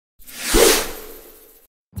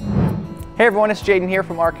Hey everyone, it's Jaden here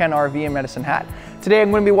from Arcan RV in Medicine Hat. Today I'm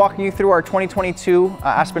going to be walking you through our 2022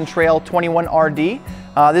 Aspen Trail 21 RD.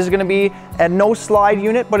 This is going to be a no slide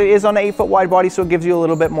unit, but it is on an 8-foot wide body, so it gives you a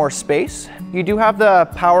little bit more space. You do have the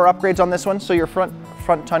power upgrades on this one, so your front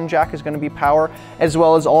ton jack is going to be power, as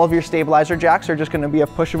well as all of your stabilizer jacks are just going to be a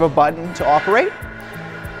push of a button to operate.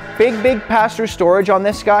 Big pass-through storage on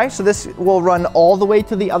this guy, so this will run all the way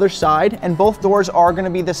to the other side, and both doors are going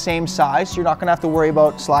to be the same size, so you're not going to have to worry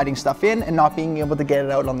about sliding stuff in and not being able to get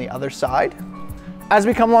it out on the other side. As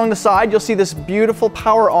we come along the side, you'll see this beautiful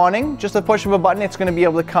power awning. Just a push of a button, it's going to be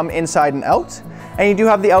able to come inside and out, and you do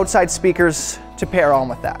have the outside speakers to pair on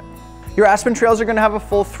with that. Your Aspen Trails are going to have a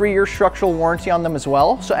full 3-year structural warranty on them as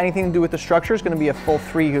well, so anything to do with the structure is going to be a full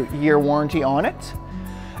 3-year warranty on it.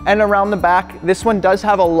 And around the back, this one does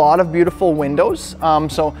have a lot of beautiful windows.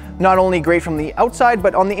 So not only great from the outside,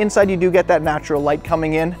 but on the inside you do get that natural light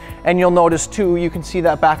coming in. And you'll notice too, you can see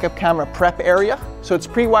that backup camera prep area. So it's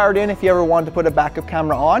pre-wired in if you ever wanted to put a backup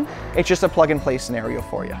camera on. It's just a plug and play scenario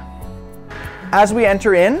for you. As we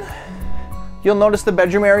enter in, you'll notice the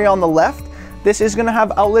bedroom area on the left. This is gonna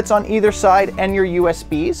have outlets on either side and your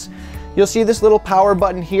USBs. You'll see this little power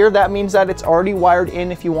button here. That means that it's already wired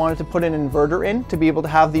in if you wanted to put an inverter in to be able to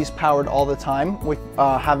have these powered all the time with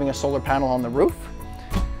having a solar panel on the roof.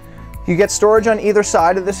 You get storage on either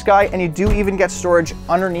side of this guy, and you do even get storage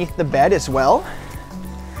underneath the bed as well.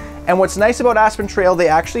 And what's nice about Aspen Trail, they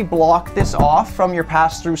actually block this off from your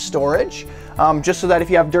pass-through storage, just so that if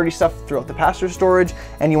you have dirty stuff throughout the pass-through storage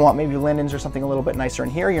and you want maybe linens or something a little bit nicer in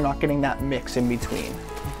here, you're not getting that mix in between.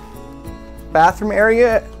 Bathroom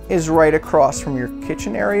area is right across from your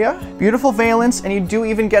kitchen area. Beautiful valance, and you do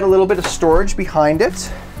even get a little bit of storage behind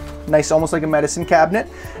it. Nice, almost like a medicine cabinet.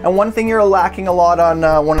 And one thing you're lacking a lot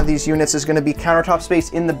on one of these units is going to be countertop space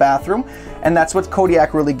in the bathroom, and that's what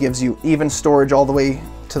Kodiak really gives you, even storage all the way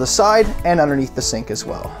to the side and underneath the sink as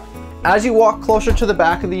well. As you walk closer to the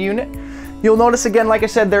back of the unit, you'll notice again, like I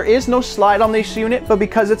said, there is no slide on this unit, but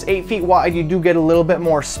because it's 8 feet wide, you do get a little bit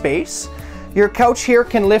more space. Your couch here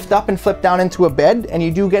can lift up and flip down into a bed, and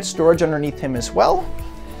you do get storage underneath him as well.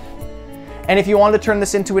 And if you wanted to turn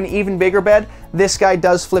this into an even bigger bed, this guy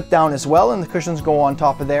does flip down as well, and the cushions go on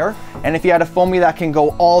top of there. And if you had a foamy that can go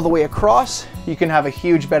all the way across, you can have a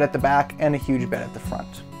huge bed at the back and a huge bed at the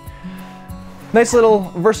front. Nice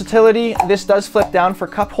little versatility. This does flip down for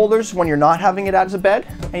cup holders when you're not having it as a bed,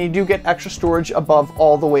 and you do get extra storage above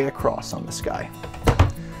all the way across on this guy.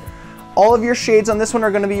 All of your shades on this one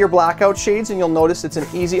are going to be your blackout shades, and you'll notice it's an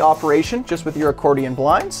easy operation just with your accordion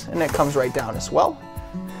blinds, and it comes right down as well.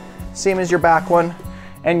 Same as your back one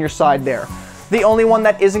and your side there. The only one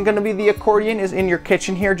that isn't going to be the accordion is in your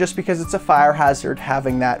kitchen here, just because it's a fire hazard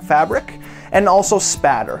having that fabric, and also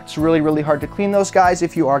spatter. It's really hard to clean those guys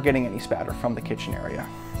if you are getting any spatter from the kitchen area.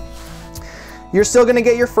 You're still going to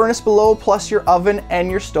get your furnace below, plus your oven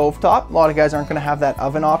and your stovetop. A lot of guys aren't going to have that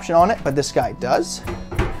oven option on it, but this guy does.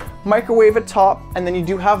 Microwave at top, and then you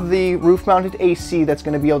do have the roof mounted AC that's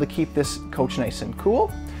going to be able to keep this coach nice and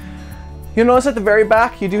cool. You'll notice at the very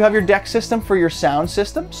back you do have your deck system for your sound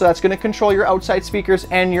system, so that's going to control your outside speakers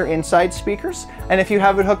and your inside speakers. And if you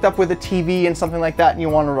have it hooked up with a TV and something like that and you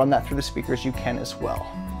want to run that through the speakers, you can as well.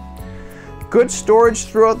 Good storage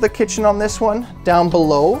throughout the kitchen on this one down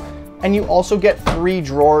below, and you also get 3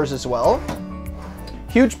 drawers as well.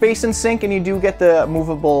 Huge basin sink, and you do get the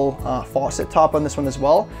movable faucet top on this one as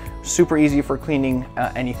well. Super easy for cleaning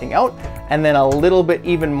anything out. And then a little bit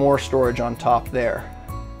even more storage on top there.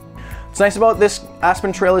 What's nice about this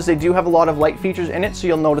Aspen Trail is they do have a lot of light features in it, so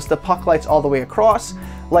you'll notice the puck lights all the way across,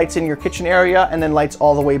 lights in your kitchen area, and then lights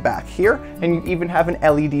all the way back here. And you even have an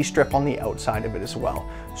LED strip on the outside of it as well.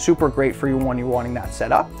 Super great for you when you're wanting that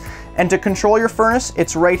set up. And to control your furnace,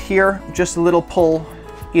 it's right here, just a little pull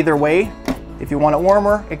either way. If you want it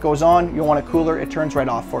warmer, it goes on. You want it cooler, it turns right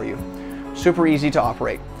off for you. Super easy to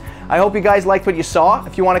operate. I hope you guys liked what you saw.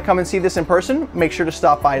 If you want to come and see this in person, make sure to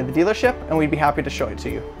stop by the dealership, and we'd be happy to show it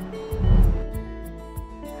to you.